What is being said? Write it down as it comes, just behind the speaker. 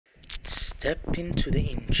Step into the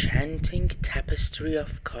enchanting tapestry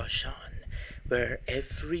of Kashan, where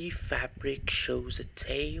every fabric shows a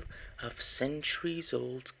tale of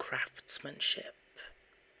centuries-old craftsmanship.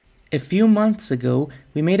 A few months ago,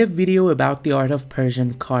 we made a video about the art of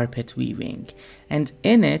Persian carpet weaving, and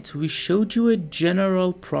in it we showed you a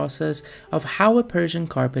general process of how a Persian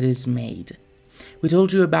carpet is made. We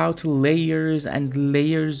told you about layers and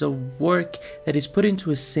layers of work that is put into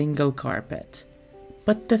a single carpet.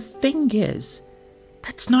 But the thing is,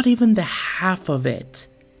 that's not even the half of it.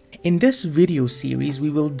 In this video series, we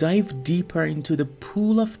will dive deeper into the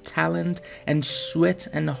pool of talent and sweat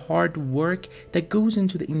and hard work that goes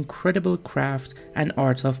into the incredible craft and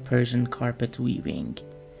art of Persian carpet weaving.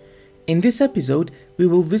 In this episode, we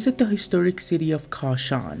will visit the historic city of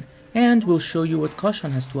Kashan, and we'll show you what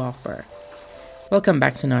Kashan has to offer. Welcome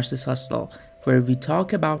back to Narcissus Hostel, where we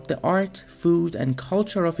talk about the art, food, and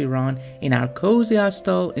culture of Iran in our cozy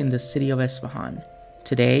hostel in the city of Isfahan.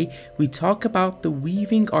 Today, we talk about the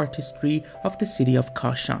weaving artistry of the city of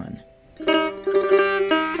Kashan.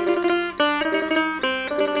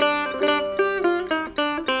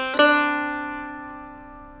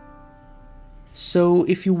 So,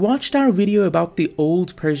 if you watched our video about the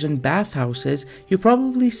old Persian bathhouses, you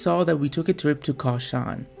probably saw that we took a trip to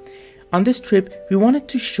Kashan. On this trip, we wanted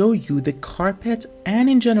to show you the carpet and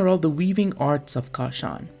in general the weaving arts of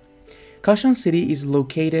Kashan. Kashan City is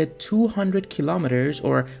located 200 kilometers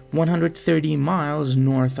or 130 miles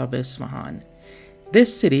north of Isfahan.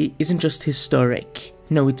 This city isn't just historic.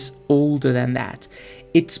 No, it's older than that.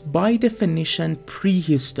 It's by definition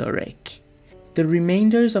prehistoric. The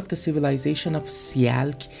remainders of the civilization of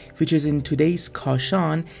Sialk, which is in today's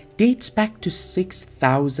Kashan, dates back to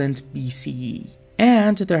 6000 BCE.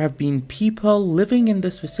 And there have been people living in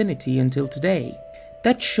this vicinity until today.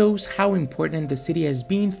 That shows how important the city has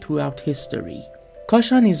been throughout history.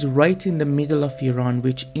 Kashan is right in the middle of Iran,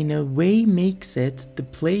 which in a way makes it the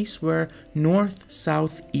place where north,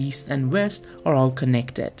 south, east, and west are all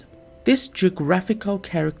connected. This geographical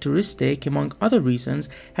characteristic, among other reasons,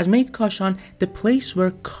 has made Kashan the place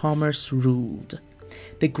where commerce ruled.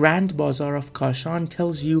 The Grand Bazaar of Kashan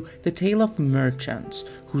tells you the tale of merchants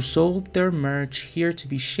who sold their merch here to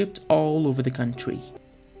be shipped all over the country.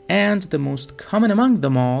 And the most common among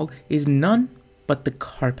them all is none but the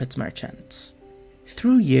carpet merchants.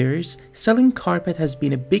 Through years, selling carpet has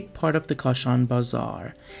been a big part of the Kashan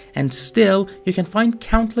Bazaar, and still you can find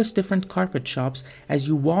countless different carpet shops as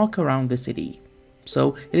you walk around the city.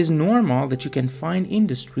 So it is normal that you can find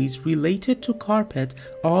industries related to carpet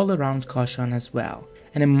all around Kashan as well.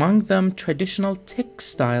 And among them, traditional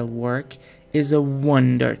textile work is a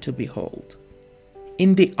wonder to behold.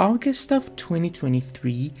 In the August of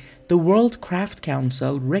 2023, the World Craft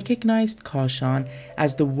Council recognized Kashan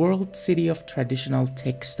as the World City of Traditional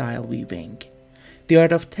Textile Weaving. The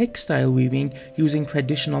art of textile weaving using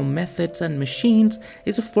traditional methods and machines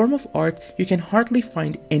is a form of art you can hardly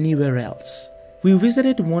find anywhere else. We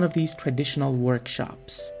visited one of these traditional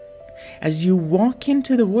workshops. As you walk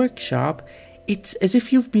into the workshop, it's as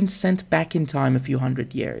if you've been sent back in time a few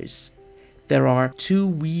hundred years. There are 2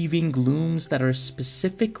 weaving looms that are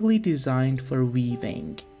specifically designed for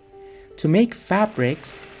weaving. To make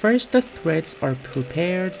fabrics, first the threads are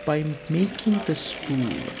prepared by making the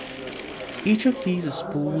spool. Each of these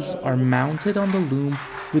spools are mounted on the loom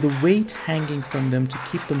with a weight hanging from them to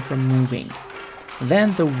keep them from moving.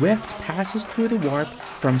 Then the weft passes through the warp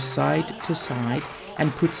from side to side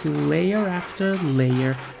and puts layer after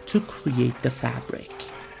layer to create the fabric.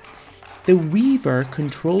 The weaver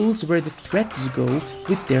controls where the threads go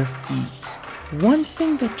with their feet. One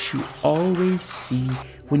thing that you always see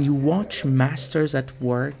when you watch masters at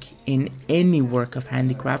work in any work of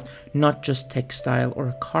handicraft, not just textile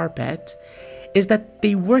or carpet, is that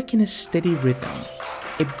they work in a steady rhythm,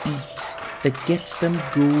 a beat that gets them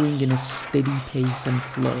going in a steady pace and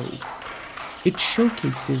flow. It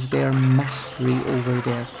showcases their mastery over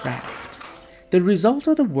their craft. The result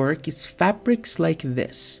of the work is fabrics like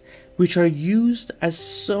this, which are used as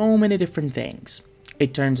so many different things.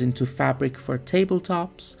 It turns into fabric for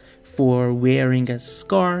tabletops, for wearing a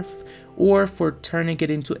scarf, or for turning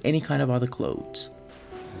it into any kind of other clothes.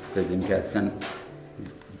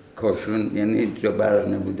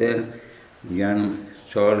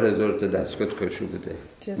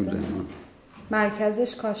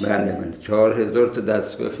 مرکزش کاشان. بله 4000 تا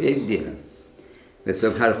دستگاه خیلی هست. به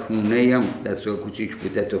حساب هر خونه هم دستگاه کوچیک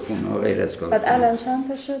بوده تو خونه غیر از کار. بعد الان چند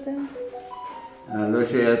تا شده؟ الان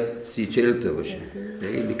شاید 30-40 تا باشه.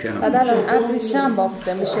 خیلی کم. بعد الان ابریشم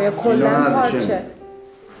بافته میشه یا کلا پارچه؟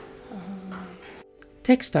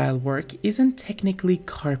 Textile work isn't technically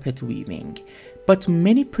carpet weaving, But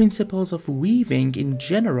many principles of weaving in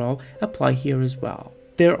general apply here as well.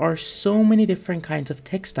 There are so many different kinds of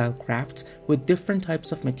textile crafts with different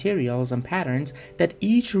types of materials and patterns that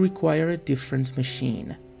each require a different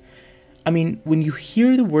machine. I mean, when you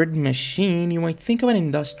hear the word machine, you might think of an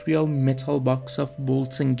industrial metal box of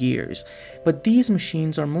bolts and gears, but these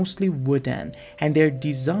machines are mostly wooden and their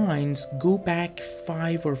designs go back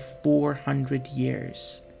 500 or 400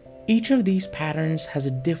 years. Each of these patterns has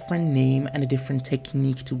a different name and a different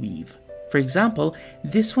technique to weave. For example,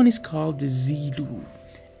 this one is called the Zilu,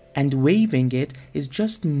 and weaving it is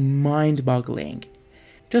just mind-boggling.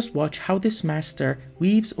 Just watch how this master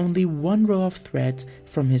weaves only one row of threads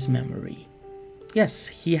from his memory. Yes,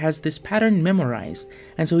 he has this pattern memorized,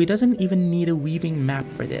 and so he doesn't even need a weaving map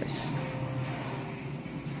for this.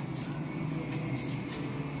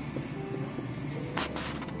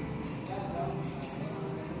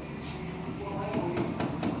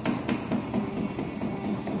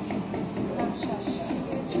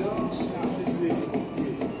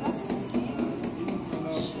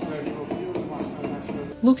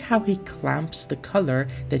 Look how he clamps the color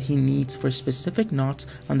that he needs for specific knots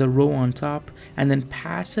on the row on top and then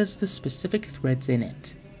passes the specific threads in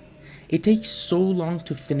it. It takes so long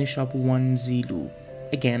to finish up one Zilu.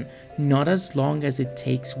 Again, not as long as it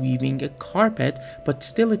takes weaving a carpet, but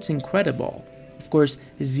still it's incredible. Of course,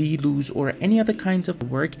 Zilus or any other kinds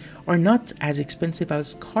of work are not as expensive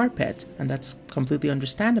as carpet, and that's completely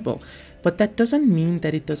understandable, but that doesn't mean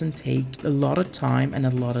that it doesn't take a lot of time and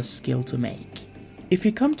a lot of skill to make. If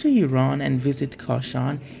you come to Iran and visit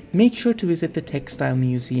Kashan, make sure to visit the Textile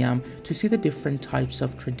Museum to see the different types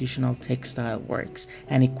of traditional textile works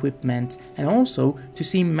and equipment, and also to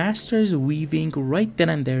see masters weaving right then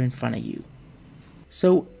and there in front of you.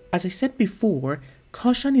 So, as I said before,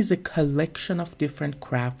 Kashan is a collection of different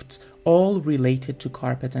crafts all related to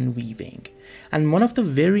carpet and weaving. And one of the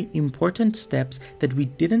very important steps that we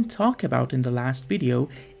didn't talk about in the last video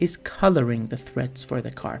is coloring the threads for the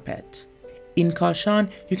carpet. In Kashan,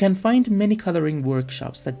 you can find many coloring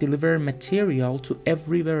workshops that deliver material to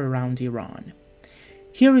everywhere around Iran.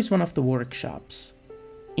 Here is one of the workshops.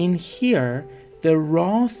 In here, the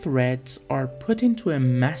raw threads are put into a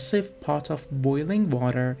massive pot of boiling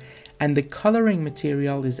water and the coloring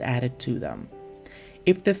material is added to them.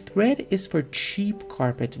 If the thread is for cheap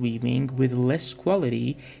carpet weaving with less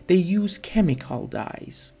quality, they use chemical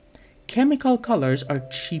dyes. Chemical colors are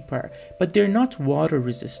cheaper, but they're not water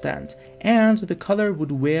resistant, and the color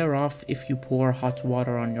would wear off if you pour hot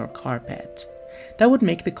water on your carpet. That would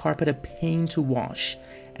make the carpet a pain to wash,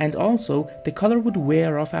 and also the color would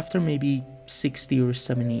wear off after maybe 60 or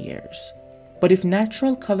 70 years. But if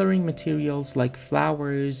natural coloring materials like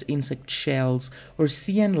flowers, insect shells, or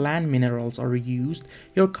sea and land minerals are used,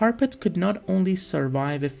 your carpet could not only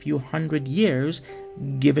survive a few hundred years,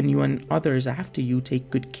 given you and others after you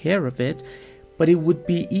take good care of it, but it would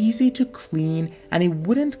be easy to clean and it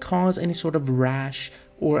wouldn't cause any sort of rash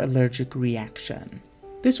or allergic reaction.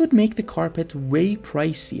 This would make the carpet way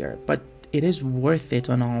pricier, but it is worth it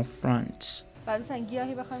on all fronts. بعد مثلا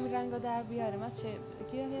گیاهی بخوایم رنگو در بیاریم از چه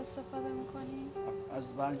گیاهی استفاده میکنیم؟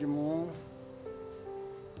 از برگ مو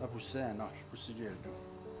و پوست انار، پوست جلدو،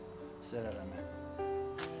 سرقمه.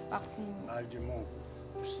 برگ مو،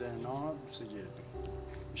 پوست انار، پوست جلدو،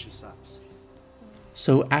 میشه سبز.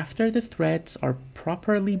 So after the threads are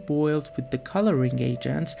properly boiled with the coloring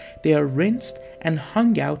agents, they are rinsed and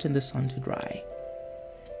hung out in the sun to dry.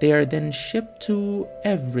 They are then shipped to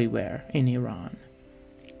everywhere in Iran.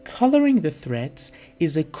 Coloring the threads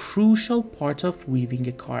is a crucial part of weaving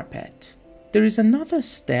a carpet. There is another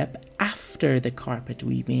step after the carpet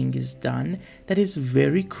weaving is done that is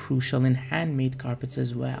very crucial in handmade carpets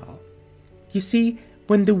as well. You see,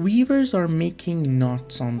 when the weavers are making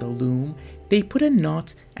knots on the loom, they put a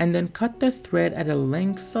knot and then cut the thread at a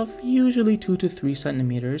length of usually 2 to 3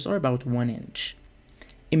 centimeters or about 1 inch.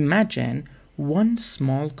 Imagine one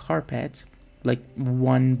small carpet, like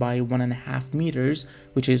 1 by 1.5 meters,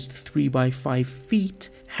 which is 3 by 5 feet,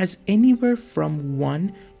 has anywhere from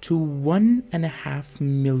 1 to 1.5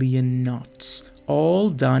 million knots, all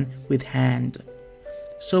done with hand.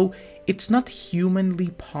 So it's not humanly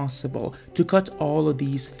possible to cut all of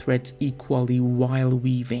these threads equally while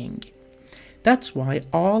weaving. That's why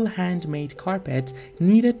all handmade carpets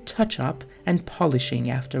need a touch-up and polishing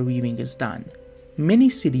after weaving is done. Many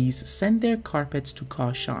cities send their carpets to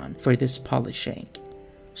Kashan for this polishing.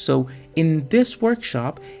 So in this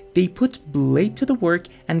workshop, they put blade to the work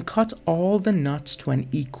and cut all the knots to an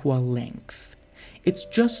equal length. It's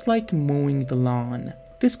just like mowing the lawn.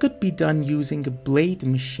 This could be done using a blade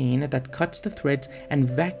machine that cuts the threads and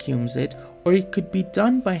vacuums it, or it could be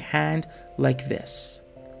done by hand like this.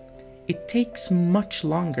 It takes much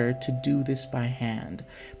longer to do this by hand,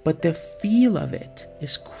 but the feel of it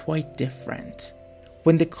is quite different.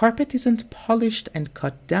 When the carpet isn't polished and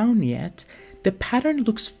cut down yet, the pattern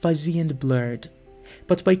looks fuzzy and blurred.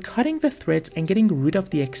 But by cutting the threads and getting rid of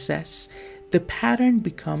the excess, the pattern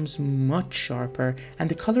becomes much sharper and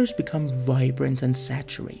the colors become vibrant and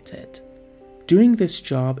saturated. Doing this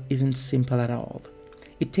job isn't simple at all.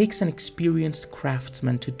 It takes an experienced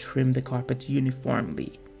craftsman to trim the carpet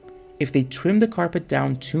uniformly. If they trim the carpet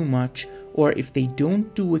down too much, or if they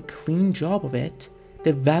don't do a clean job of it,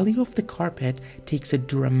 the value of the carpet takes a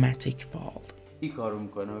dramatic fall. این کارو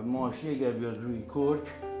میکنه. ماشی اگر بیاد روی کرک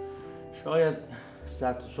شاید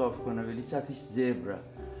سطح صاف کنه ولی سطحش زبره.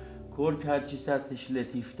 کرک هرچی سطحش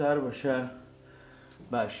لطیفتر باشه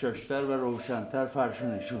بشاشتر و روشنتر فرشو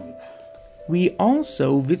نشون میده. We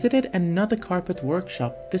also visited another carpet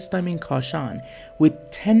workshop, this time in Kashan, with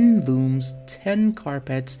 10 looms, 10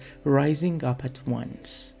 carpets rising up at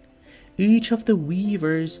once. Each of the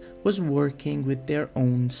weavers was working with their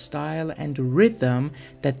own style and rhythm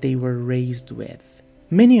that they were raised with.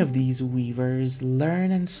 Many of these weavers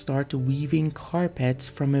learn and start weaving carpets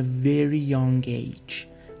from a very young age,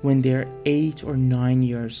 when they're 8 or 9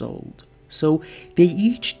 years old. So they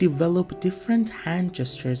each develop different hand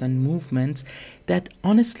gestures and movements that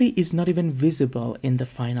honestly is not even visible in the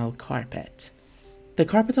final carpet. The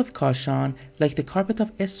carpet of Kashan, like the carpet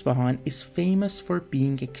of Isfahan, is famous for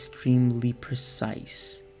being extremely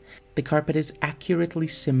precise. The carpet is accurately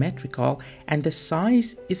symmetrical and the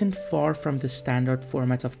size isn't far from the standard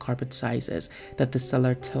format of carpet sizes that the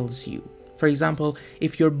seller tells you. For example,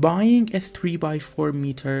 if you're buying a 3x4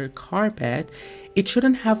 meter carpet, it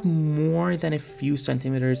shouldn't have more than a few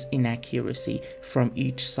centimeters inaccuracy from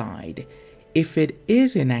each side. If it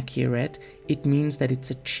is inaccurate, it means that it's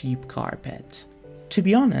a cheap carpet. To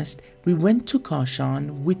be honest, we went to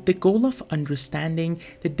Kashan with the goal of understanding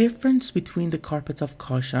the difference between the carpets of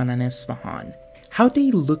Kashan and Isfahan, how they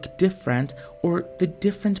look different or the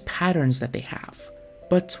different patterns that they have.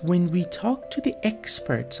 But when we talked to the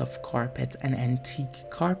experts of carpet and antique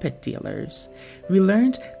carpet dealers, we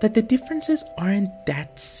learned that the differences aren't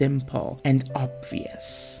that simple and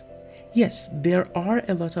obvious. Yes, there are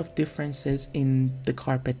a lot of differences in the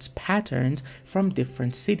carpet's patterns from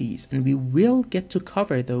different cities, and we will get to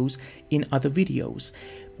cover those in other videos.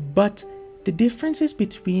 But the differences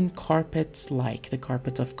between carpets like the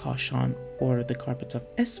carpet of Kashan or the carpet of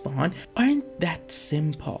Isfahan aren't that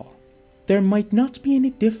simple. There might not be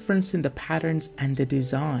any difference in the patterns and the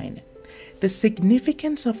design. The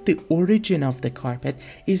significance of the origin of the carpet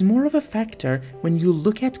is more of a factor when you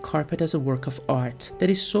look at carpet as a work of art that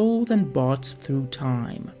is sold and bought through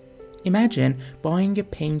time. Imagine buying a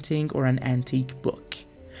painting or an antique book.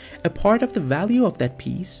 A part of the value of that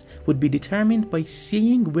piece would be determined by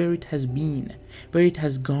seeing where it has been, where it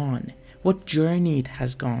has gone, what journey it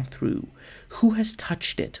has gone through, who has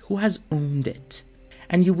touched it, who has owned it.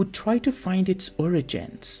 And you would try to find its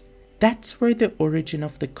origins. That's where the origin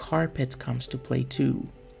of the carpet comes to play too.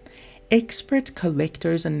 Expert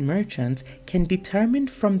collectors and merchants can determine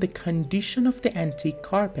from the condition of the antique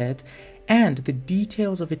carpet and the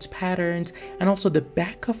details of its patterns and also the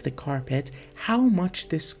back of the carpet how much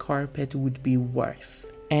this carpet would be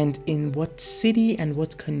worth and in what city and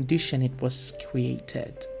what condition it was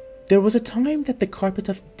created. There was a time that the carpet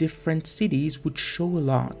of different cities would show a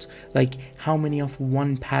lot, like how many of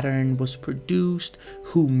one pattern was produced,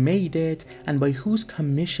 who made it, and by whose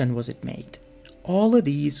commission was it made. All of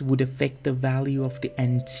these would affect the value of the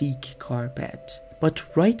antique carpet.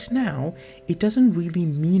 But right now, it doesn't really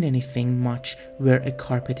mean anything much where a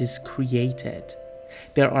carpet is created.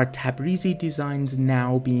 There are Tabrizi designs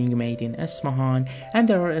now being made in Isfahan, and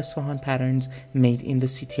there are Isfahan patterns made in the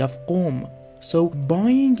city of Qom. So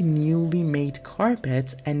buying newly made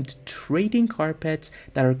carpets and trading carpets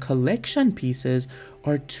that are collection pieces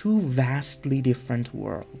are two vastly different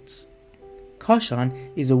worlds.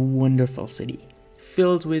 Kashan is a wonderful city,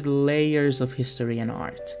 filled with layers of history and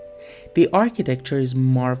art. The architecture is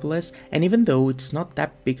marvelous, and even though it's not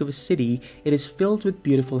that big of a city, it is filled with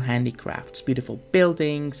beautiful handicrafts, beautiful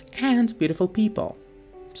buildings, and beautiful people.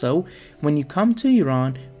 So when you come to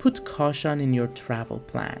Iran, put Kashan in your travel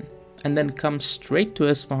plan. And then come straight to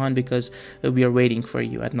Isfahan because we are waiting for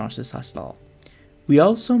you at Narcissus Hostel. We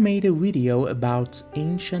also made a video about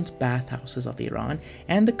ancient bathhouses of Iran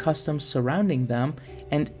and the customs surrounding them,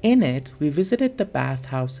 and in it we visited the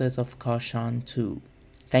bathhouses of Kashan too.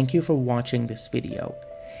 Thank you for watching this video.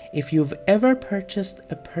 If you've ever purchased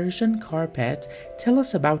a Persian carpet, tell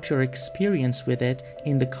us about your experience with it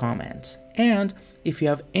in the comments. And if you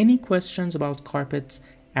have any questions about carpets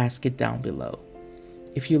ask it down below.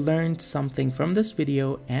 If you learned something from this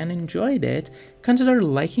video and enjoyed it, consider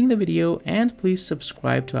liking the video and please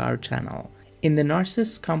subscribe to our channel. In the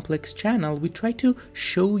Narcissus Complex channel, we try to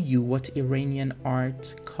show you what Iranian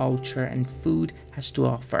art, culture, and food has to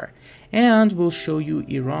offer. And we'll show you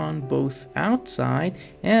Iran both outside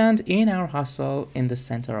and in our hostel in the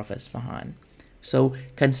center of Isfahan. So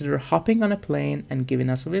consider hopping on a plane and giving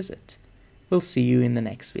us a visit. We'll see you in the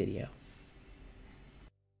next video.